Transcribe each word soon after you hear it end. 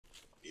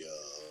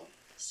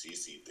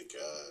CC the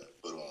guy.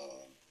 Hold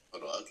on, I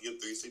can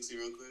get 360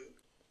 real quick.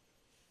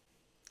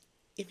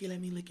 If you let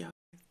me lick y'all.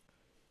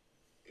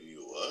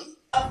 You what?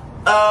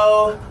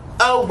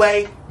 Oh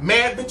wait,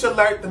 mad bitch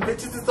alert, the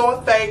bitches is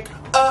on fake.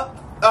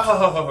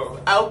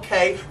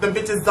 Okay, the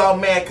bitches all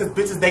mad cause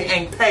bitches they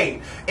ain't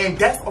paid. And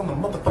that's on the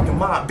motherfucking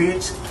mob,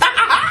 bitch.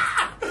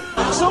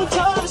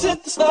 Sometimes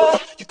at the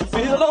start, you can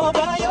feel all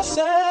by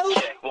yourself.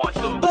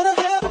 But I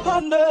have a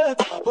partner,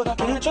 but I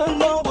can't trust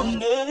no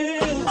one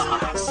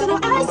else. So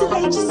don't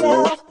isolate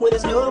yourself when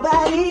there's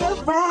nobody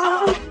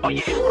around.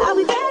 I'll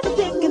be there to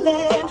think of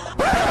them.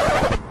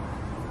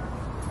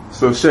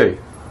 So Shay,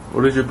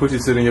 what does your pussy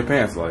sit in your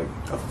pants like?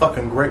 A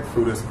fucking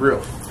grapefruit is real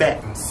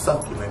fat and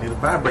succulent. It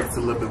vibrates a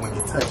little bit when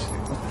you touch it.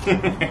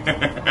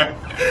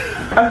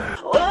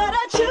 What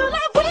a true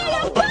love will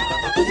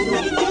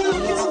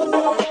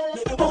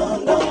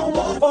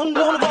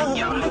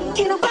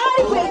can't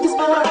nobody break this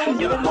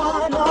bond. You're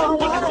one on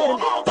one. Now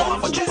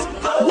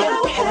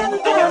we have a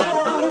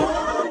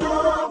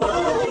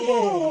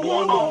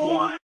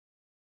one.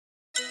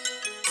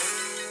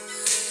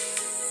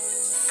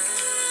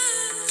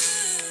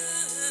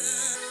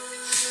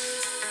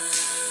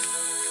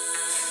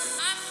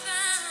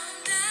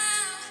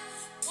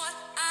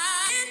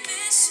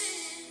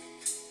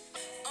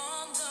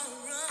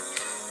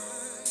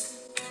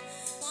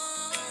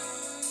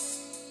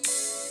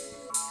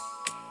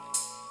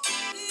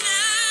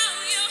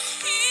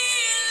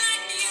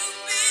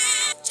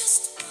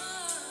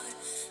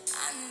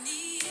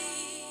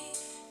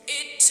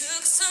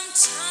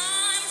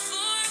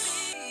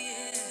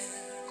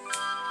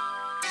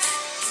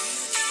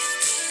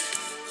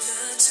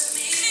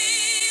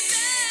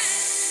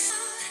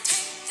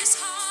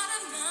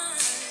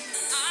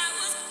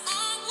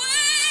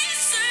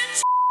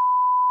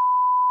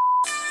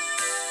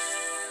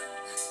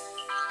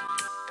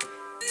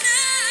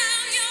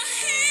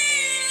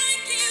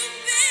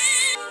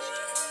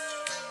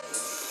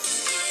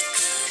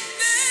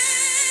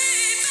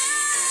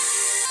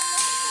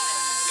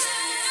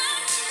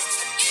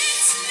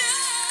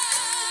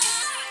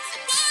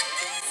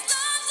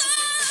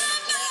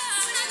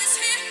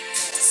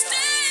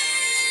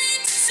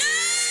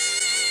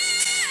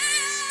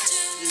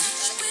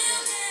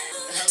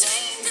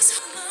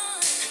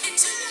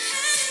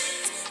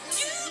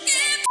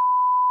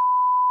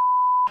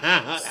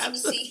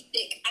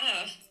 Thick.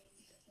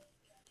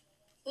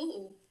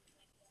 Ooh.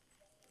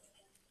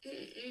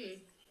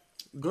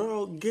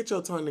 Girl, get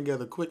your tongue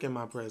together quick in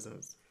my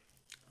presence.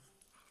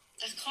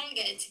 I can't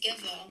get it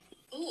together.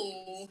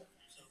 Ooh.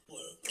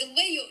 The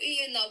way you're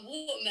eating that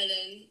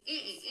watermelon.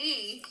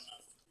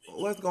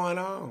 What's going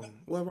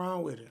on? What's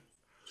wrong with it?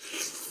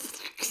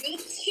 You're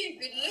too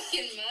good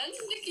looking, man.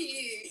 Look at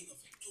you.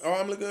 Oh,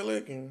 I'm good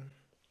looking.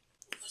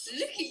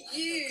 Look at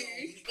you.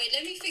 Wait,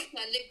 let me fix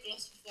my lip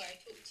gloss before I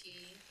talk to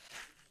you.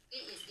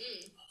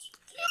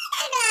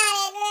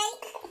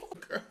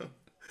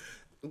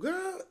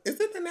 Girl, is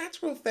it the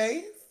natural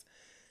face?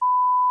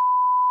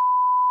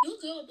 You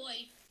girl,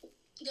 boy.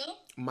 Girl?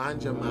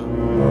 Mind your mouth.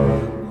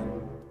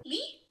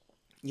 Me?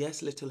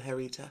 Yes, little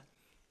Harrieta.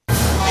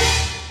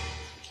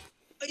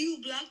 Are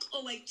you black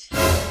or white?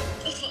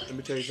 Let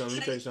me tell you something,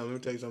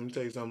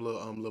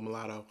 little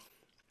mulatto.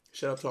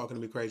 Shut up talking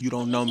to me crazy. You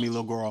don't know me,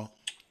 little girl.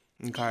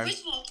 Okay?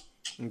 First of all,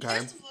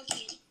 Kate,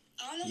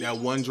 that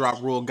one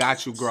drop rule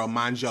got you, girl.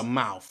 Mind your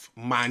mouth.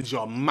 Mind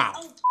your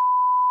mouth.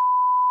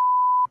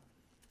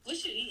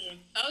 What you eating?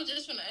 I was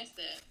just gonna ask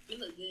that. You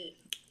look good.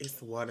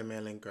 It's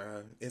watermelon,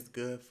 girl. It's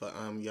good for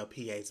your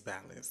pH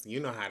balance.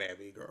 You know how that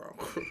be, girl.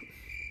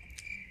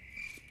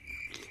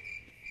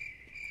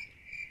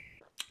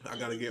 I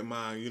gotta get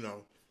mine, you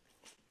know.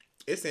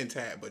 It's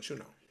intact, but you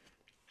know.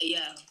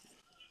 Yeah.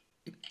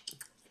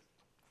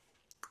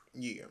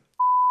 Yeah.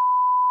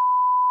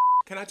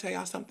 Can I tell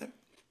y'all something?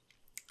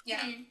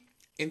 Yeah.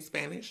 In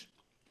Spanish?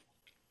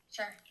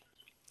 Sure.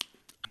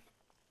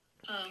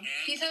 Can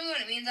you tell me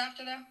what it means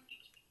after though?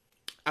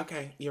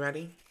 Okay, you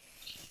ready?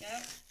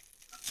 Yep.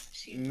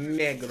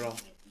 Negro.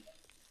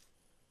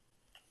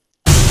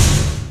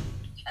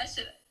 I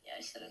should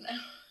have known.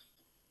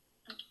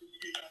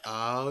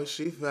 Oh,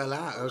 she fell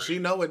out. Oh, she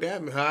know what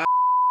that means. Huh?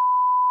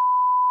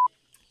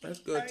 That's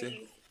good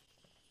too.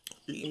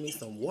 Eating me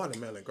some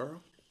watermelon,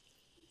 girl.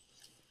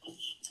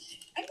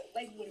 I don't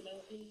like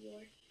watermelon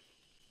anymore.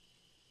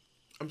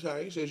 I'm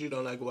sorry, you said you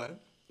don't like what?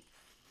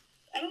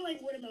 I don't like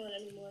watermelon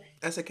anymore.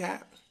 That's a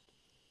cat?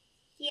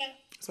 Yeah.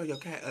 So your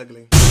cat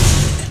ugly.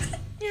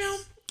 Yeah.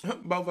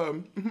 Both of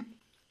them.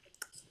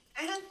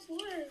 I have 4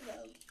 of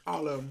them.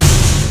 All of them.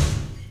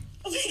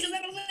 Because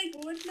I don't like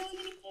watermelon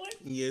anymore?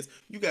 Yes.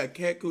 You got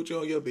cat coochie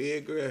on your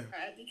bed, girl.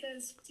 Right,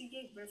 because she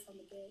gave birth on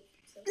the bed.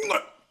 So.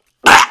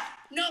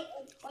 No,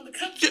 on the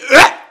cover.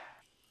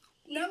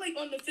 Not like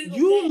on the physical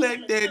You bed,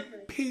 let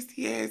that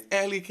pissy ass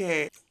alley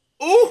cat.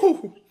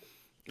 Ooh.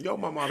 Your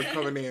mama ought to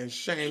come in there and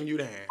shame you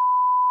down.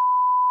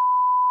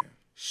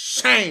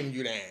 Shame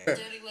you down.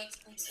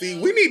 See,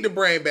 we need to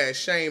bring back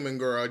shaming,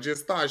 girl.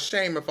 Just start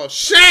shaming for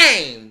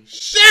shame.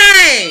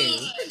 Shame.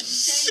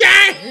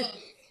 Shame.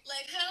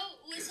 Like how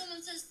when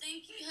someone says just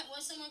thank you.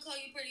 When someone call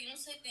you pretty, you don't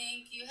say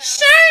thank you.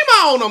 Shame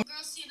on them.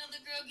 Girl see another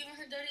girl giving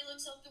her dirty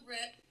looks off the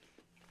rip.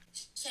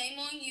 Shame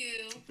on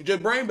you.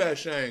 Just bring back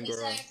shame,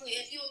 girl. Exactly.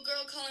 If you a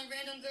girl calling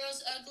random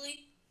girls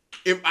ugly.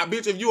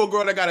 If you a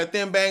girl that got a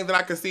thin bang that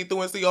I can see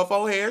through and see your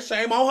forehead,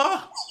 shame on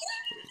her.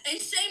 And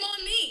shame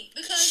on me.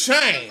 Because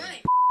shame. you're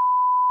right.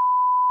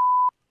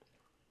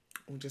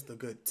 Just a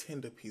good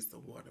tender piece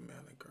of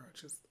watermelon, girl.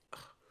 Just.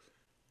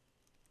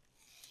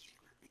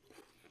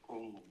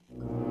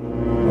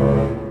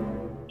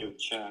 Yo,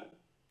 chat.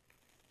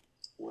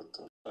 What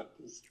the fuck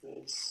is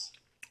this?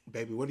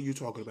 Baby, what are you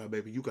talking about,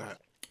 baby? You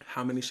got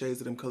how many shades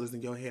of them colors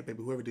in your hair,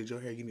 baby? Whoever did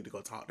your hair, you need to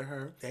go talk to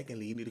her.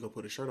 Secondly, you need to go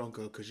put a shirt on,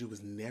 girl, because you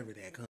was never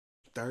that color.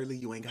 Thirdly,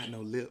 you ain't got no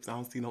lips. I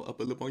don't see no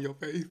upper lip on your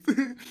face.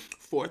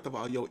 Fourth of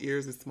all, your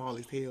ears is small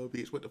as hell,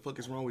 bitch. What the fuck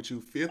is wrong with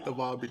you? Fifth of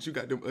all, bitch, you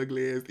got them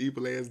ugly ass,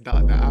 evil ass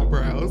doctor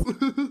eyebrows.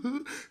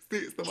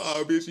 Sixth of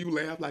all, bitch, you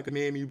laugh like a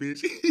nanny,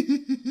 bitch.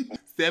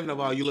 Seven of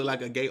all, you look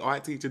like a gay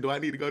art teacher. Do I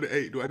need to go to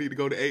 8? Do I need to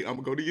go to 8? I'm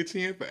gonna go to your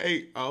chin for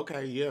 8.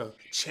 Okay, yeah.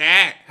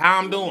 Chat, how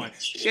I'm doing?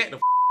 Chat the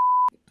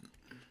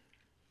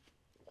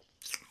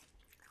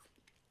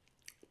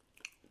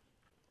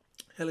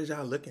hell is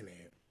y'all looking at?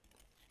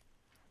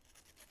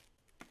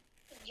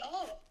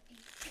 Y'all,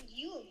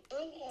 you a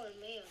girl or a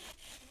man?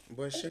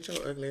 Boy, shut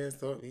your ugly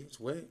ass up, bitch.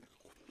 What?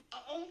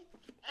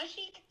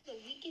 Actually, it's the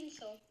weekend,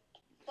 so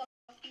fuck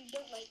you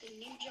look like a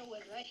ninja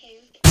with red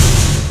hair.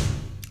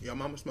 Your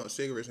mama smokes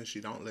cigarettes and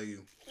she don't let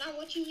you. Now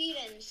what you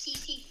eating?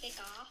 CC thick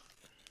off.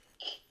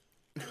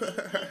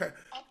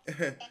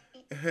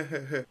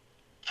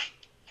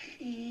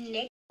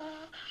 Nigga.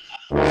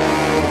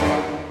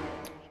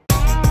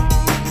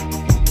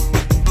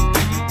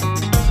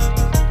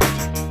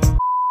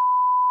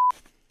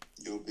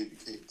 Yo, baby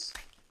cakes.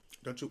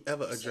 Don't you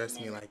ever address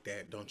me like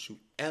that. Don't you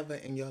ever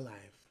in your life.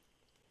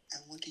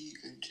 And what are you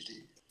going to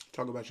do?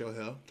 Talk about your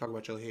hair. Talk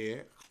about your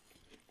head.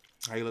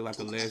 How you look like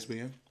a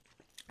lesbian.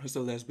 It's a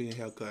lesbian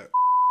haircut.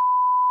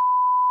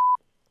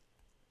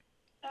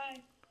 Hi.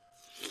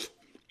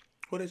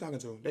 Who are they talking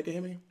to? They can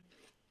hear me?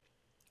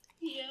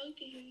 Yeah, I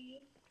can hear you.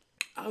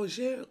 Oh,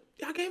 shit.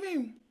 Y'all can't hear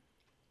me.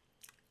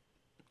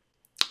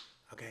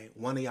 Okay,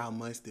 one of y'all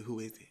musty. Who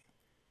is it?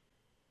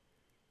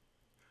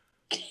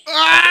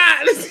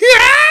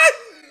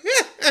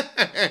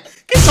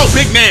 Get your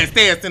big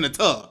nasty ass in the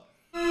tub.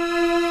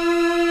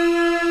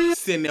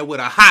 Sitting there with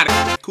a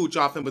hot cooch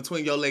off in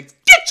between your legs.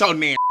 Get your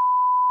nasty.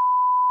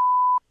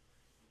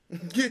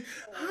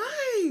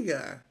 Hi.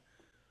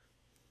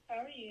 How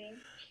are you?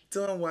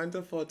 Doing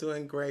wonderful,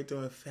 doing great,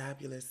 doing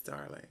fabulous,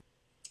 darling.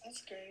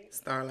 That's great.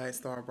 Starlight,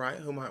 Star Bright.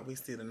 Who might we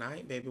see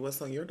tonight, baby? What's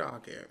on your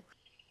docket?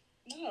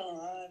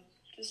 No,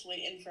 just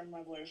waiting for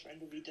my boyfriend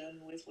to be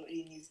done with what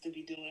he needs to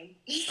be doing.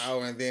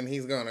 Oh, and then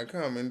he's gonna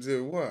come and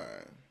do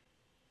what?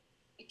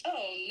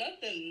 Oh,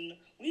 nothing.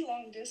 We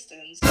long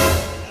distance.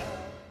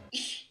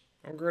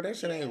 Oh, girl, that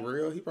shit ain't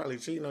real. He probably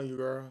cheating on you,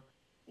 girl.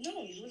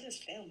 No, he's with his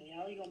family.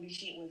 How are you gonna be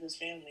cheating with his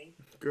family?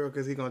 Girl,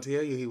 because he gonna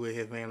tell you he with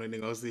his family and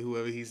then go see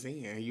whoever he's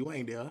seeing. You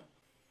ain't there.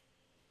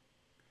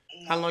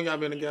 No, How long y'all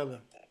been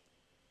together?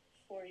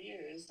 4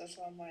 years. That's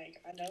why I'm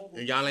like, I know.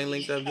 And y'all ain't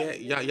linked up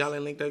yet? Y'all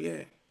ain't linked up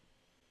yet?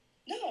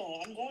 No,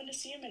 I'm going to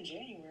see him in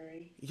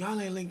January. Y'all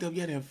ain't linked up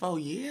yet in 4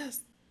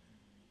 years?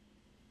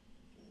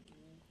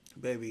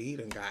 Baby, he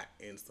done got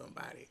in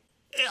somebody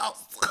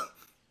else.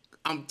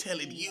 I'm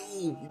telling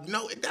you.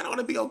 No, that ought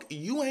to be okay.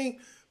 You ain't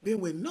been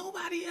with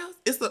nobody else?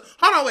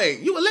 Hold on,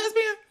 wait. You a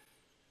lesbian?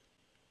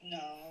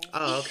 No.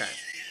 Oh, okay.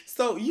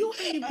 So you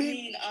ain't been... I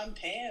mean, I'm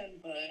pan,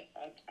 but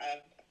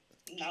I'm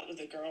not with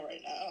a girl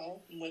right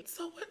now. I'm with...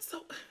 So what?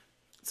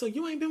 So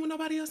you ain't been with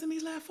nobody else in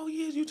these last 4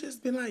 years? You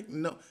just been like,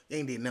 no, you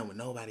ain't did nothing with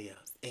nobody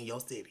else in your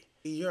city.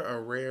 You're a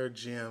rare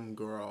gem,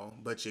 girl,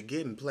 but you're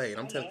getting played.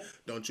 I'm telling you,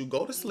 don't you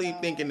go to sleep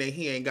thinking that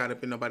he ain't got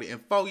up in nobody in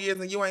 4 years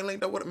and you ain't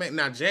linked up with a man.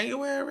 Now,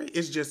 January,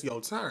 it's just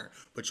your turn,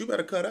 but you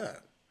better cut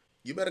up.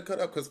 You better cut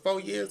up because 4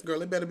 years,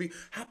 girl, it better be,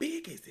 how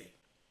big is it?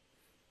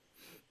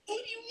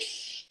 What do you mean?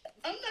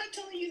 I'm not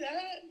telling you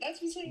that. That's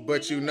between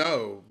But me you and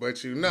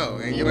know,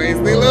 and you ain't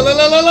still.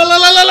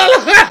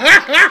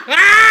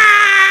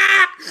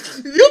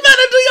 You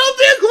better do your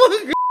big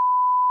one.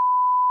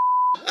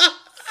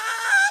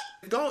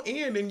 It's gonna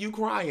end and you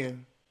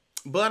crying.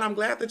 But I'm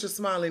glad that you're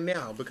smiling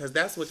now because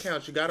that's what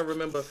counts. You gotta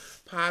remember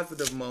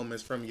positive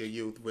moments from your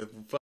youth with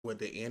what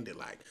they ended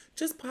like.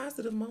 Just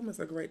positive moments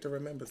are great to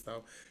remember.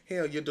 So,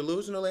 hell, you're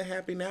delusional and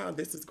happy now.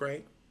 This is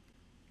great.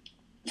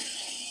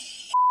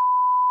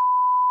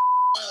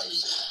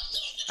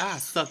 I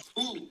suck.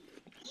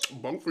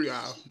 Both of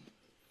y'all.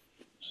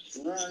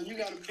 Nah, you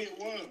gotta pick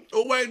one.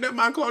 Oh, wait, that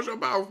might close your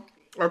mouth.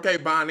 Okay,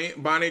 Bonnie.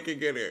 Bonnie can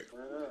get it.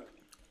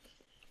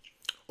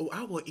 Oh,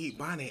 I will eat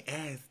Bonnie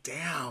ass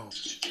down.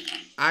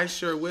 I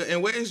sure will.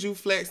 And where is you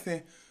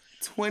flexing?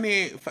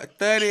 20,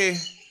 30,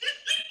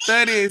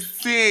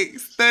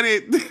 36, 30. I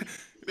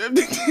ain't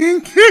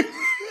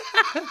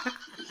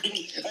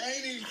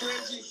even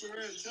crazy for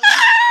real.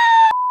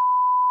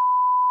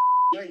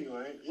 No, you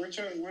ain't. What's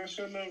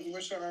your number?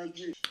 What's your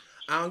RG?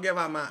 I don't give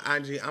out my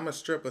IG. I'm a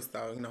stripper,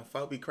 so, you know,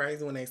 folks be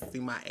crazy when they see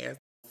my ass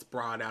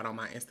sprawled out on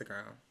my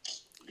Instagram.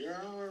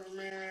 Girl,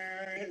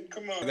 man,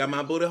 come on. I got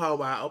my booty hole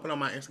wide open on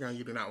my Instagram.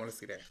 You do not want to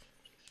see that.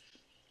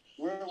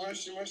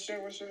 What's your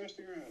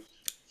Instagram?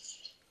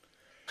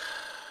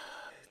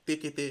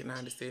 Thicky Thick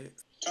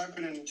 96. Type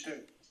it in the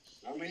chat.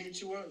 I'm gonna hit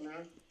you up now.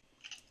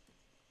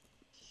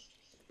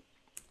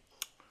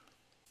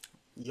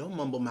 Your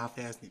mumble mouth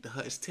ass need to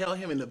hush. Tell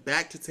him in the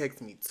back to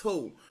text me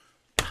too.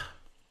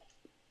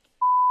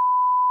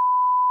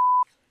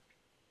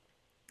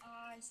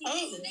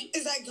 Oh,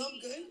 is that gum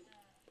good?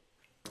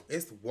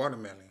 It's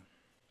watermelon.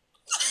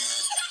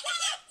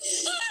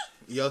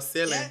 Yo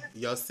ceiling.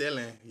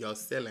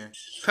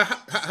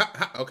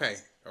 Okay,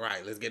 all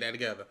right, let's get that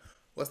together.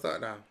 What's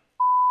up now?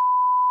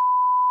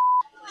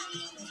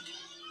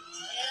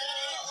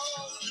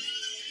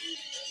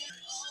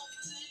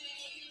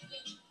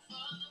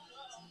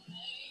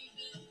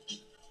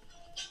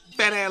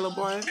 Fat ass little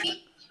boy.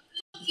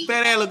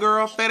 Fat ass little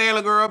girl.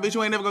 Bitch,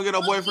 you ain't never gonna get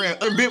no boyfriend.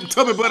 Big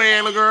tubby butt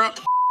ass little girl.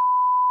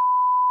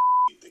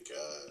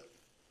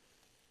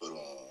 Hold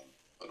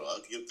on, I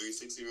can get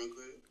 360 real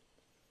quick.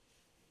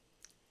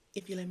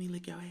 If you let me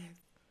lick your ass.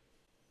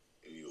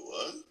 You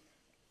what?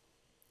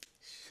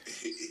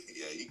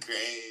 Yeah, you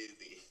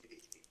crazy.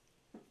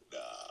 Nah,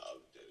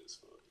 I'm dead as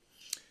fuck.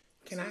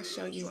 Can I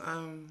show you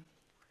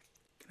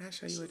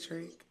a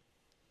trick?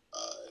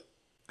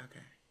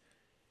 Okay.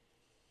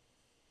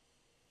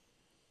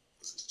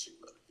 What's this chick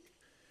about?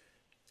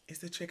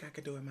 It's a trick I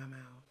could do in my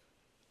mouth.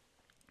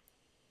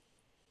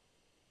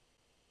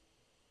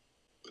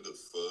 What the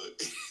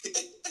fuck?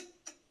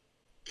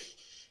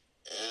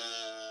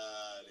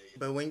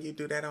 But when you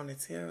do that on the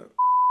tip,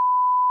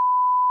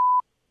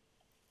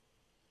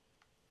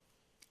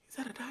 is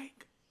that a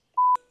dyke?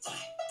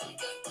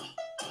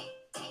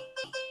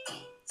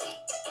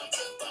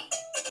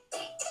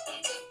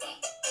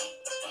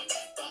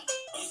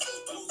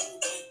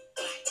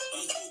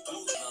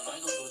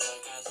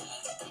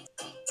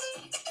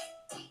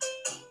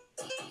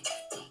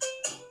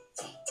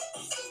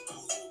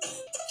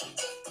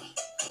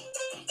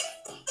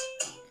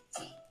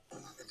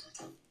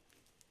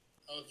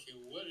 Okay,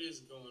 what is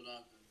going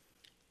on?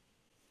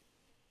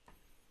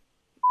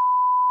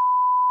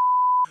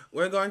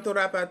 We're going to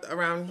wrap up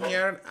around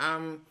here.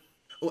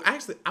 Well,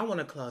 actually, I want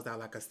to close out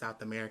like a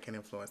South American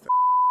influencer.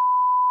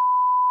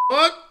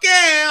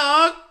 Okay,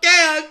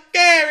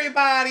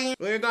 everybody.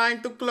 We're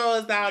going to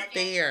close out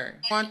there.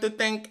 I want to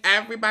thank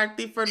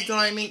everybody for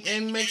joining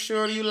in. Make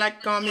sure you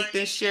like, comment,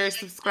 and share,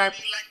 subscribe.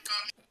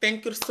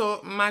 Thank you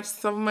so much.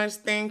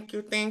 Thank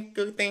you.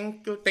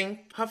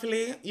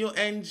 Hopefully you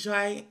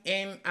enjoy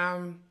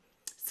and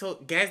so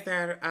guys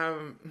that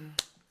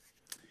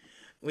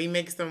we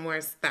make some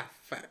more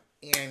stuff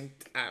and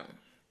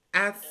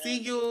I'll see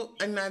you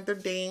another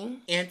day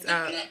and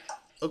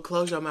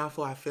close your mouth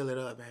before I fill it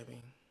up,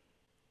 baby.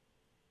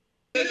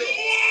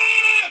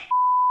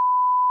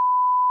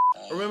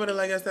 Remember to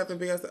like yourself and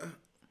be yourself.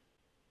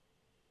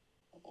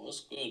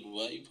 What's good?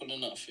 Why are you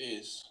putting that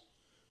face?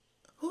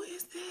 Who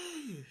is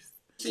this?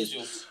 This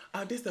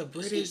This a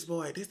British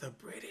boy. This a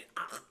British.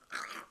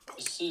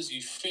 It says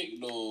you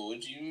fake though.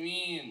 What do you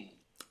mean?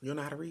 You don't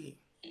know how to read.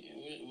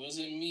 What does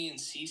it mean?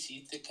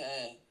 CC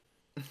Tika.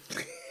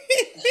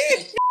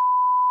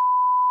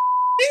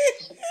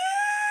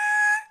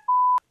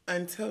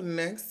 Until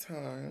next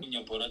time.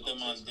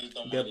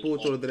 De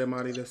puto del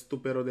marido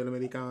estúpido del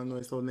americano,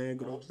 esos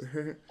negros.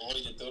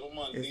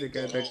 Ese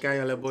que te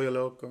calla le voy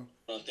loco.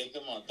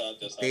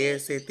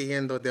 Ustedes se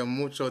entiendo de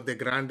muchos de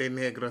grandes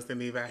negros en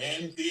mi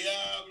valle.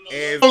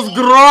 Los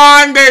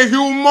grandes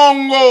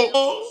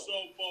humongo.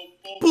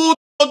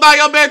 Puto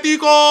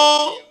diabético.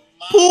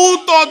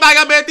 Puto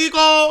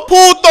diabético.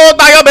 Puto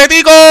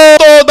diabético.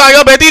 Puto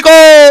diabético.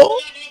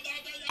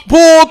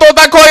 Puto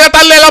tacoya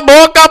darle la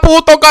boca.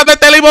 Puto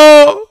cadete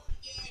libo.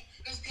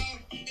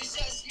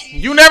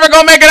 You never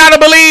gonna make it out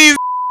of Belize.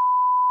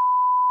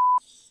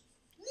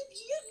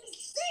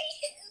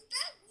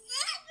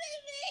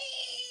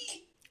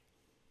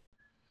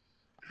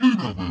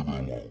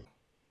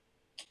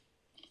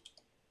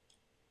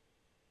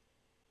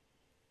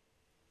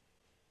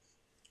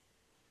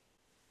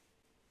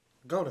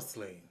 Go to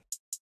sleep.